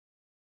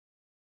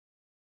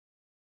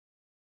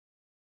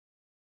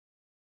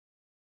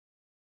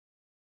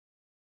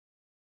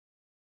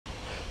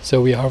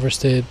So we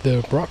harvested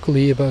the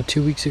broccoli about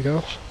 2 weeks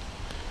ago,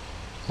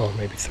 or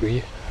maybe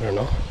 3, I don't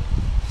know.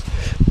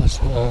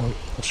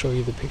 I'll show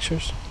you the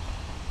pictures.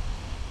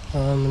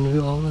 And we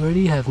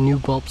already have new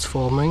bulbs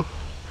forming.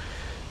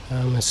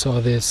 I saw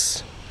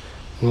this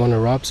in one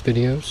of Rob's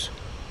videos.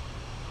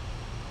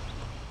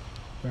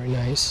 Very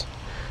nice.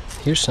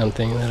 Here's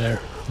something that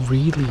I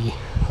really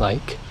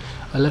like.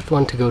 I left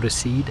one to go to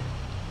seed.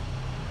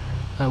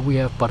 We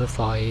have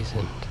butterflies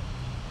and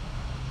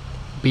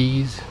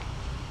bees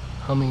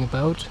humming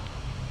about.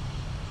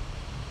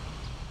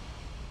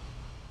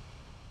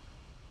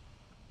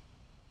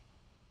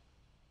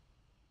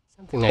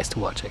 Something nice to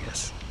watch, I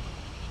guess.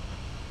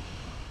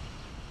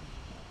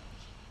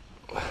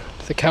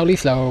 The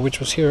cauliflower, which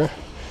was here,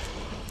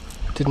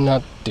 did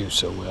not do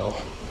so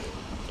well.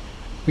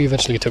 We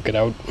eventually took it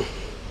out.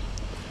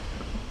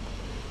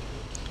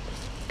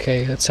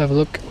 Okay, let's have a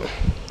look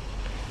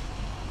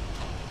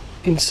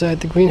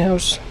inside the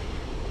greenhouse.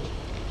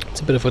 It's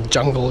a bit of a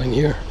jungle in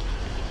here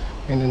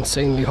and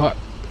insanely hot.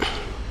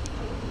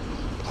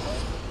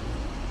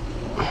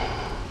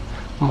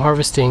 I'm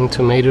harvesting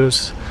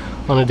tomatoes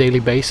on a daily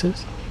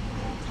basis.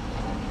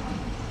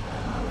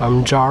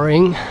 I'm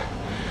jarring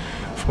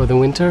for the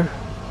winter,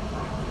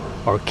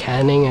 or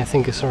canning I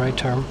think is the right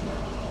term.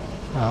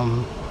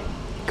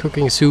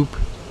 Cooking soup,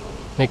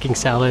 making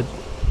salad.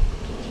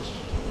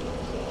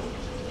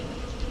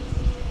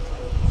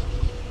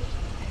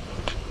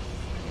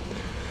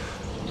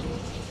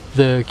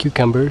 The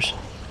cucumbers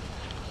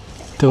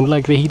don't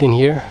like the heat in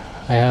here.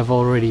 I have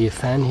already a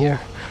fan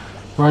here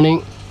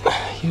running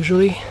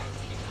usually.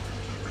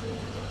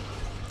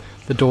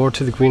 The door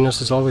to the greenhouse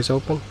is always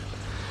open,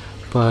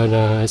 but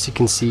as you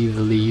can see,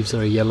 the leaves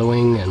are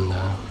yellowing, and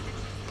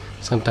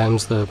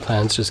sometimes the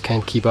plants just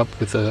can't keep up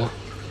with the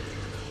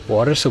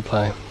water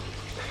supply.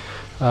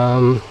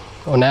 On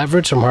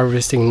average, I'm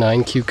harvesting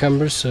 9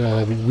 cucumbers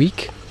a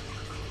week.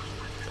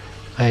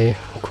 I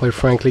quite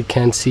frankly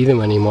can't see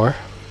them anymore.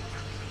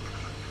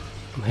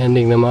 I'm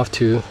handing them off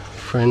to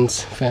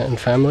friends and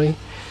family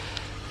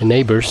and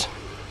neighbors.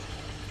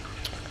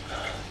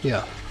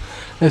 Yeah,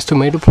 this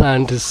tomato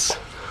plant is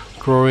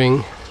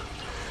growing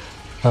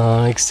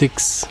like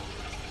 6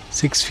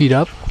 feet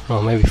up,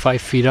 or maybe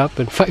 5 feet up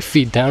and 5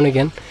 feet down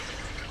again.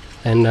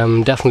 And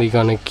I'm definitely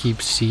gonna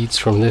keep seeds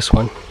from this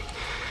one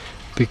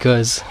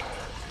because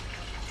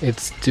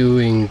it's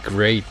doing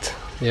great.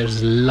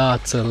 There's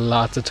lots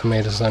of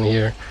tomatoes on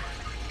here,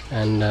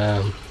 and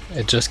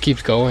it just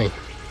keeps going.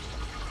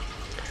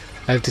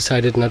 I've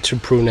decided not to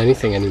prune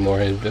anything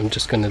anymore. I'm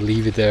just gonna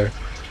leave it there,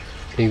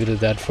 leave it at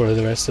that for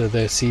the rest of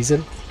the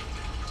season.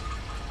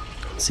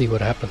 See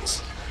what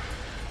happens.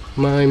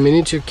 My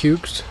miniature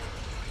cubes,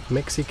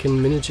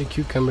 Mexican miniature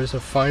cucumbers, are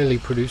finally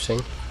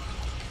producing.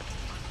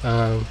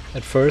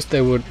 At first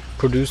they would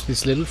produce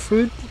this little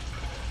fruit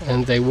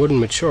and they wouldn't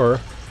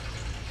mature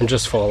and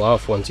just fall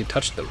off once you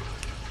touch them.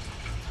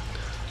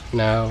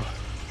 Now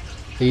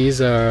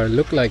these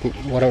look like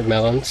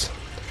watermelons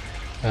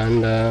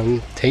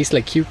and taste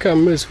like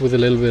cucumbers with a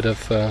little bit of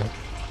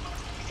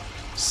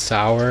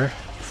sour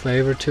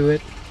flavor to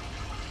it.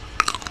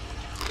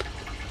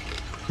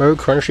 Very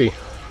crunchy.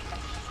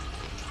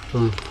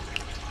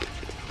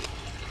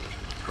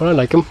 But I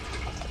like them.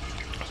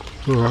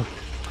 Yeah.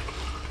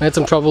 I had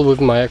some trouble with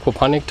my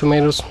aquaponic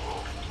tomatoes.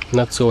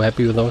 Not so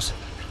happy with those.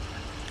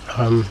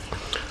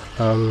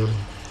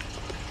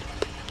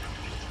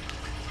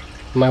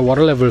 My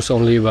water level is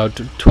only about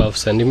 12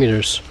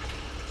 centimeters,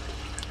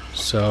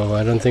 so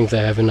I don't think they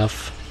have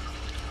enough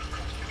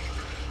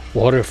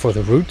water for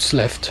the roots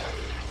left.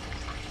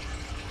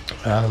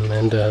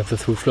 And the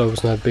through flow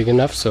is not big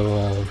enough,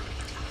 so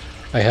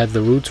I had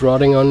the roots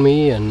rotting on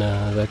me, and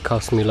that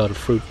cost me a lot of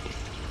fruit.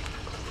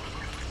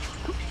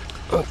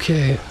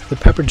 Okay, the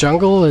pepper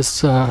jungle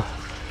is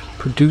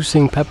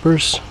producing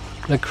peppers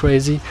like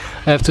crazy.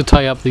 I have to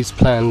tie up these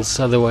plants,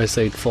 otherwise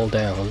they'd fall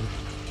down.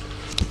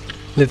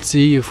 Let's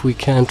see if we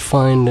can't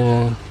find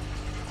a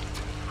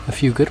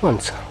few good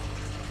ones.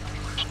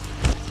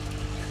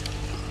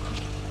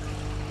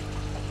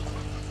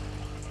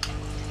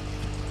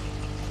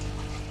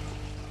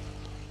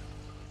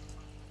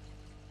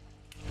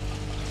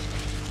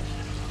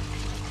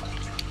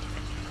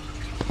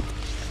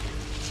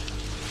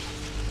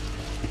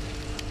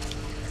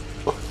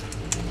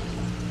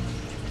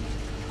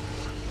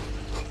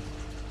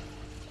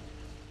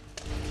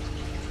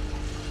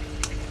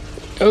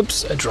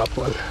 Oops, I dropped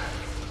one.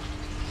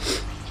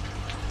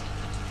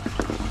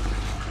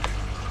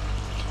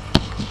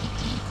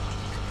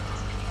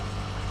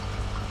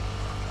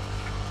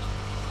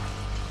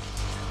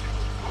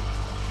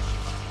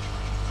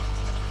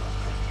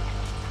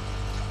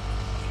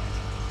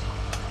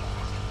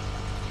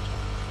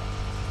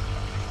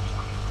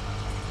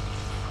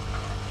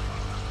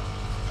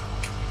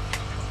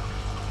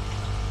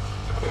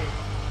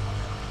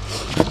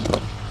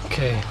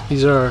 Okay,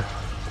 these are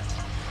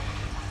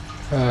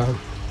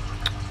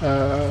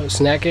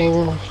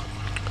snacking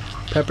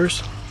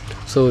peppers,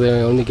 so they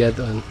only get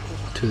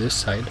to this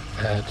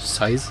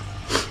size.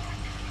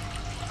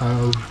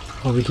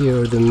 Over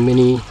here are the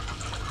mini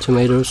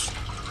tomatoes.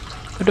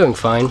 They're doing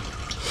fine,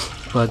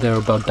 but they're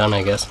about done,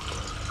 I guess.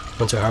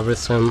 Once I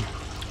harvest them,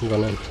 I'm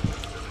gonna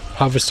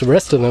harvest the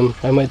rest of them,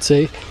 I might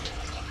say.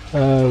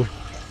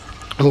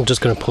 I'm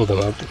just gonna pull them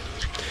out.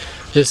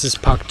 This is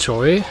pak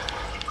choy,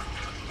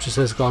 just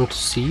has gone to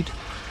seed.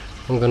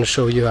 I'm gonna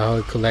show you how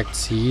I collect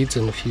seeds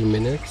in a few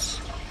minutes.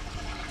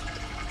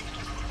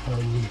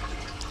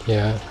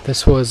 Yeah,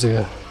 this was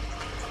a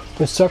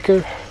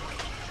sucker.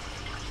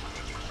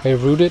 I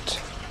rooted,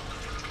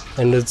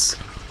 and it's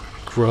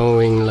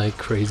growing like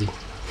crazy.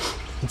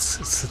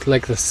 It's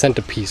like the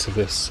centerpiece of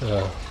this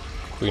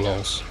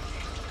greenhouse.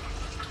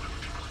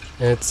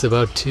 It's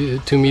about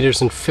 2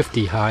 meters and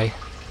 50 high,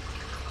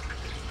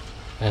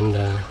 and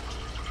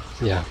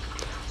yeah,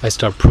 I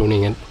start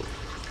pruning it.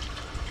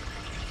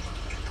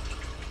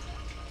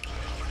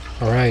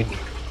 Alright,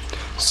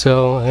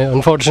 so I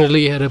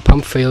unfortunately had a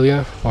pump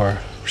failure or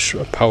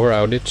a power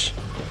outage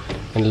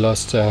and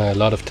lost a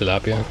lot of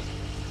tilapia.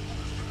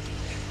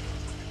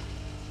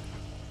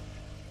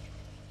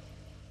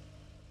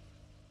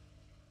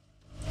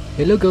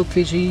 Hello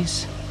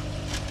goldfishies!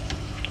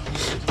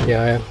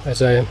 Yeah,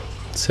 as I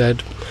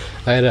said,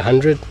 I had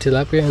 100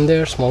 tilapia in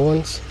there, small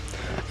ones,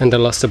 and I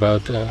lost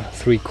about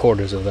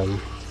 3/4 of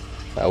them.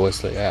 I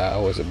was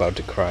about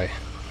to cry.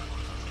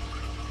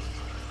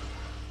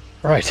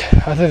 Right,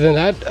 other than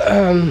that,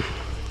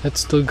 it's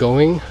still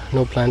going,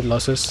 no plant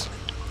losses.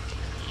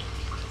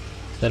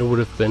 That would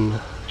have been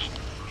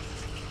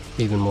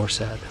even more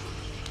sad.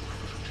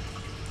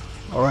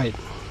 Alright,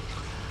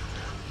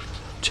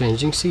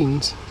 changing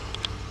scenes.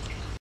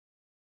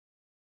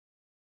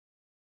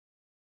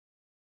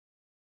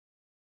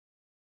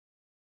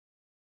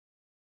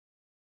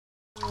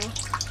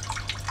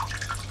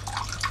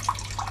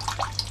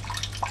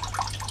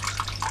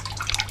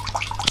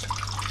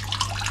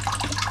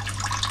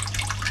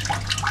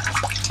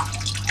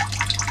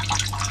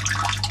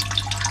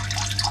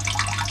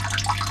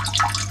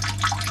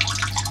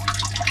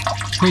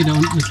 Hey, da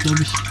unten ist,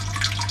 glaube ich,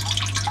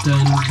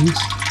 dein Dings,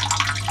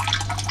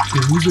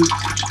 der Husel.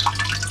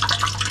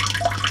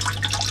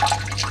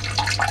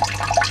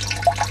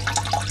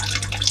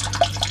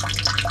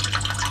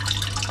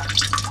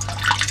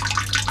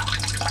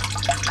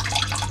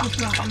 Ich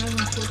muss auch einmal ein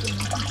Foto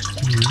machen.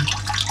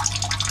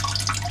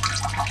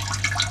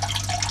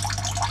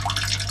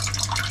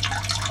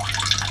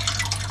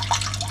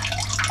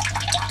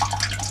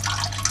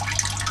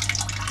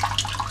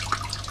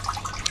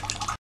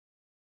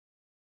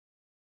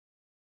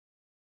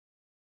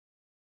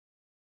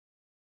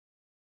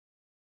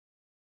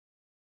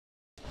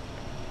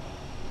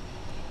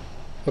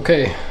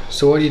 Okay,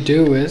 so what you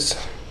do is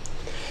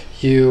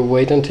you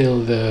wait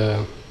until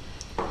the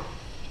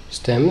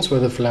stems where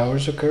the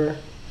flowers occur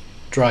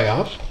dry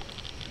up,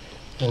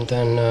 and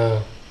then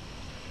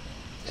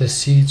the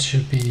seeds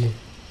should be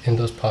in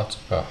those pots.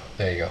 Oh,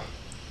 there you go,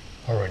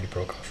 already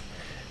broke off,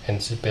 and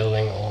it's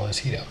building all the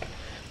seed out.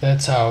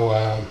 That's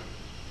how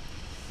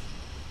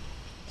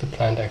the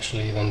plant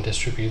actually then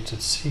distributes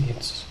its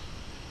seeds.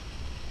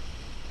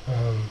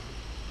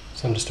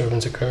 Some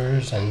disturbance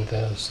occurs and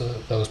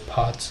those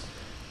pots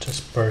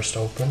just burst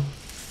open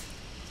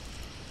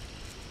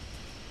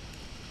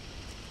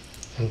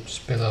and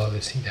spill all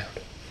the seed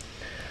out.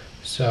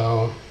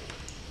 So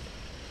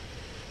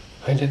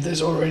I did this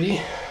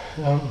already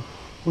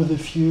with a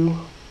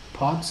few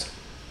pots,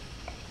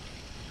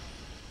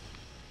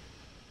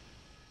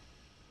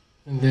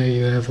 and there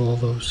you have all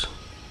those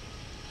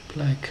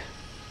black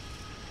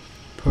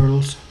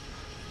pearls.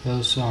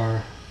 Those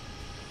are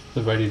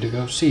the ready to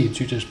go seeds.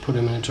 You just put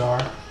them in a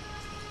jar.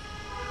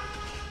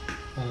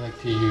 I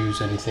like to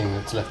use anything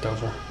that's left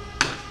over.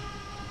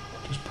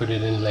 Just put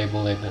it in,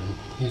 label it, and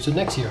use it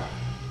next year.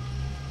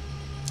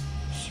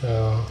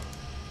 So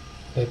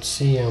let's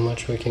see how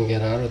much we can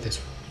get out of this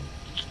one.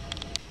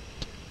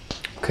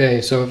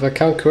 Okay, so if I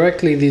count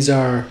correctly, these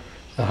are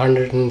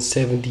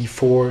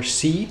 174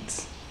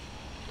 seeds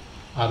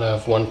out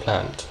of one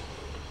plant.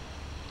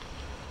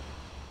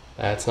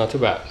 That's not too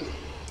bad.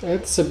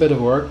 It's a bit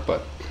of work,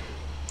 but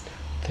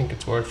I think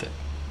it's worth it.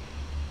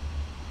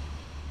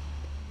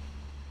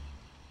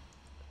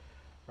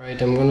 Right,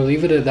 I'm gonna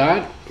leave it at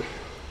that,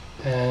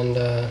 and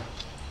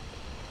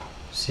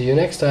see you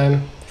next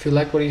time. If you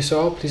like what you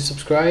saw, please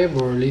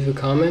subscribe or leave a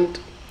comment.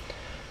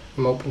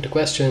 I'm open to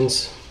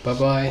questions. Bye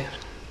bye.